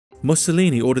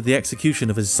Mussolini ordered the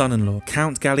execution of his son-in-law.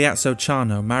 Count Galeazzo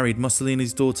Ciano married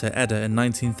Mussolini's daughter Edda in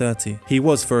 1930. He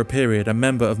was, for a period, a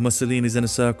member of Mussolini's inner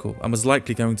circle and was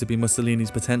likely going to be Mussolini's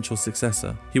potential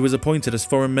successor. He was appointed as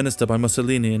foreign minister by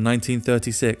Mussolini in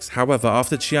 1936. However,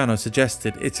 after Ciano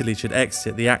suggested Italy should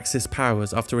exit the Axis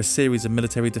powers after a series of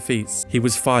military defeats, he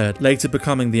was fired, later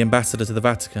becoming the ambassador to the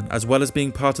Vatican, as well as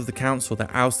being part of the council that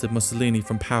ousted Mussolini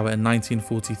from power in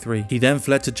 1943. He then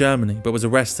fled to Germany, but was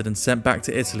arrested and sent back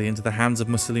to Italy into the hands of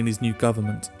Mussolini's new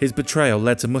government. His betrayal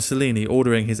led to Mussolini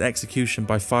ordering his execution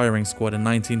by firing squad in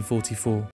 1944.